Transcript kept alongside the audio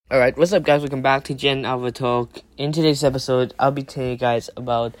Alright, what's up guys? Welcome back to Gen Alpha Talk. In today's episode, I'll be telling you guys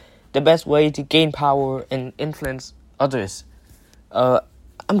about the best way to gain power and influence others.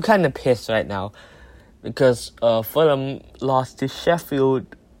 I'm kind of pissed right now because Fulham lost to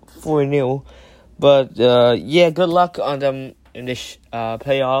Sheffield 4-0. But good luck on them in the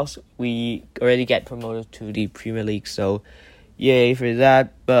playoffs. We already get promoted to the Premier League, so yay for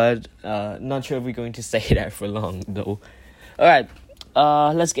that. But not sure if we're going to stay there for long though. Alright.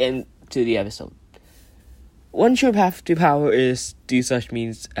 Let's get into the episode. One sure path to power is through such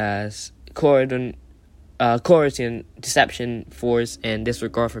means as coercion, deception, force, and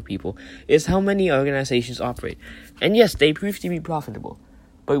disregard for people is how many organizations operate. And yes, they prove to be profitable.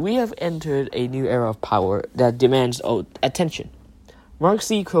 But we have entered a new era of power that demands attention. Mark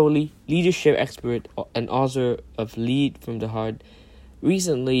C. Crowley, leadership expert and author of Lead from the Heart,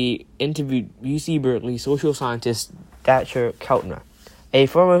 recently interviewed UC Berkeley social scientist Dacher Keltner, a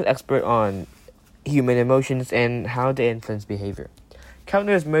foremost expert on human emotions and how they influence behavior.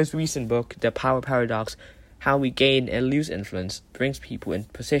 Keltner's most recent book, The Power Paradox: How We Gain and Lose Influence, brings people in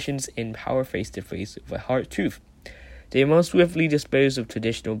positions in power face to face with a hard truth. They must swiftly dispose of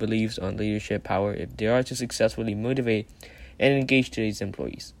traditional beliefs on leadership power if they are to successfully motivate and engage today's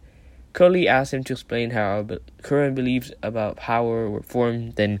employees. Crowley asked him to explain how our current beliefs about power were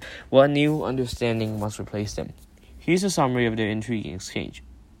formed, then what new understanding must replace them. Here's a summary of their intriguing exchange.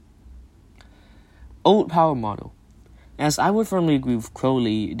 Old power model. As I would firmly agree with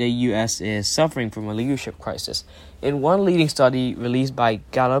Crowley, the U.S. is suffering from a leadership crisis. In one leading study released by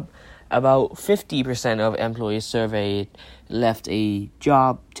Gallup, about 50% of employees surveyed left a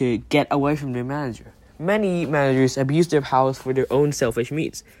job to get away from their manager. Many managers abuse their powers for their own selfish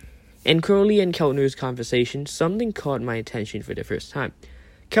needs. In Crowley and Keltner's conversation, something caught my attention for the first time.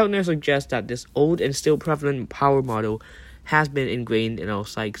 Keltner suggests that this old and still prevalent power model has been ingrained in our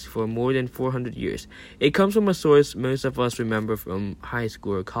psyches for more than 400 years. It comes from a source most of us remember from high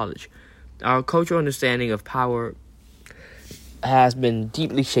school or college. Our cultural understanding of power has been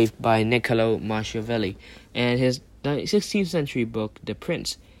deeply shaped by Niccolo Machiavelli and his 16th century book, The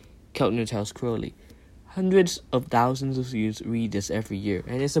Prince. Keltner tells Crowley, hundreds of thousands of students read this every year,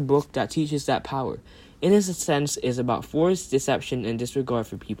 and it's a book that teaches that power, in its sense, is about force, deception, and disregard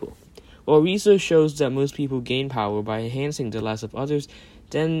for people. While research shows that most people gain power by enhancing the lives of others,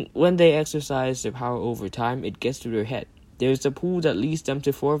 then when they exercise their power over time, it gets to their head. There's a pull that leads them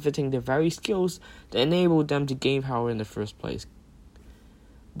to forfeiting the very skills that enabled them to gain power in the first place.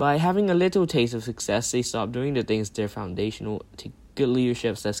 By having a little taste of success, they stop doing the things that are foundational to good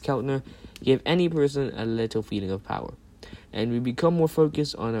leadership, says Keltner, give any person a little feeling of power, and we become more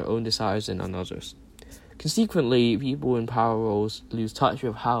focused on our own desires and on others. Consequently, people in power roles lose touch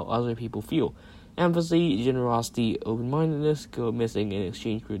with how other people feel. Empathy, generosity, open-mindedness go missing in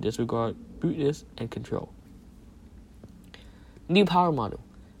exchange for disregard, bruteness, and control. New power model.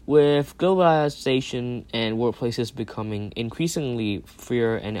 With globalization and workplaces becoming increasingly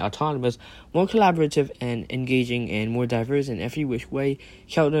freer and autonomous, more collaborative and engaging, and more diverse in every which way,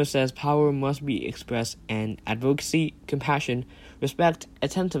 Keltner says power must be expressed in advocacy, compassion, respect,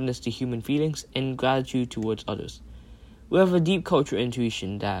 attentiveness to human feelings, and gratitude towards others. We have a deep cultural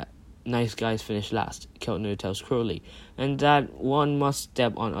intuition that nice guys finish last, Keltner tells Crowley, and that one must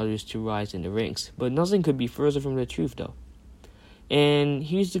step on others to rise in the ranks. But nothing could be further from the truth, though. And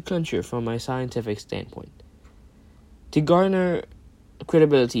here's the clincher from my scientific standpoint. To garner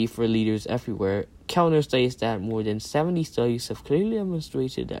credibility for leaders everywhere, Keltner states that more than 70 studies have clearly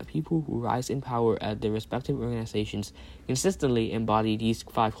demonstrated that people who rise in power at their respective organizations consistently embody these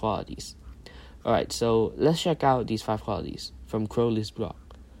 5 qualities. Alright, so let's check out these 5 qualities from Crowley's blog.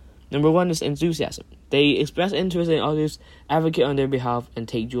 Number 1 is enthusiasm. They express interest in others, advocate on their behalf, and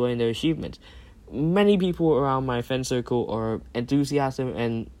take joy in their achievements. Many people around my friend circle are enthusiastic,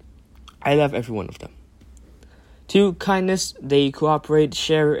 and I love every one of them. 2, kindness. They cooperate,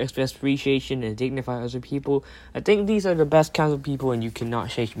 share, express appreciation, and dignify other people. I think these are the best kinds of people, and you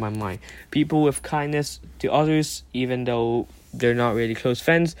cannot change my mind. People with kindness to others, even though they're not really close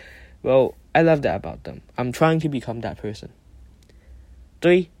friends, well, I love that about them. I'm trying to become that person.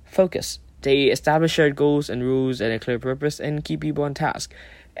 3, focus. They establish shared goals and rules and a clear purpose and keep people on task.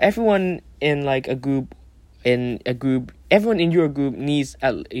 Everyone in your group needs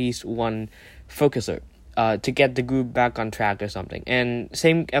at least one focuser to get the group back on track or something. And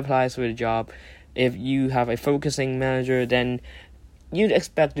same applies for the job. If you have a focusing manager, then you'd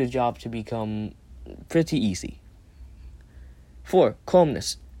expect the job to become pretty easy. 4,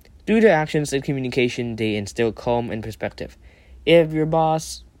 calmness. Through their actions and communication, they instill calm and perspective. If your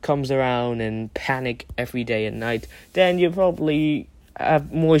boss comes around and panic every day and night, then you're probably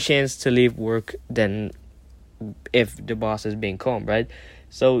have more chance to leave work than if the boss is being calm, right?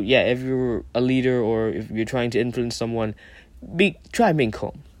 So yeah, if you're a leader or if you're trying to influence someone, try being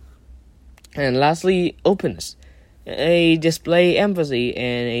calm. And lastly, openness. They display empathy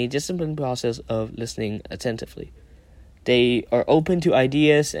and a disciplined process of listening attentively. They are open to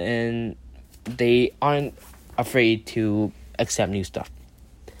ideas and they aren't afraid to accept new stuff.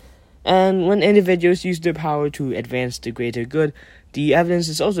 And when individuals use their power to advance the greater good, the evidence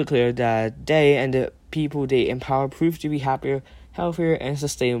is also clear that they and the people they empower prove to be happier, healthier, and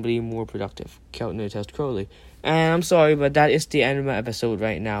sustainably more productive. Keltner tells Crowley. And I'm sorry, but that is the end of my episode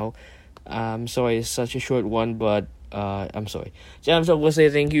right now. I'm sorry it's such a short one, but I'm sorry. So we'll say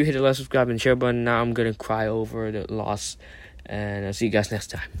thank you, hit the like, subscribe, and share button. Now I'm gonna cry over the loss, and I'll see you guys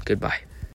next time. Goodbye.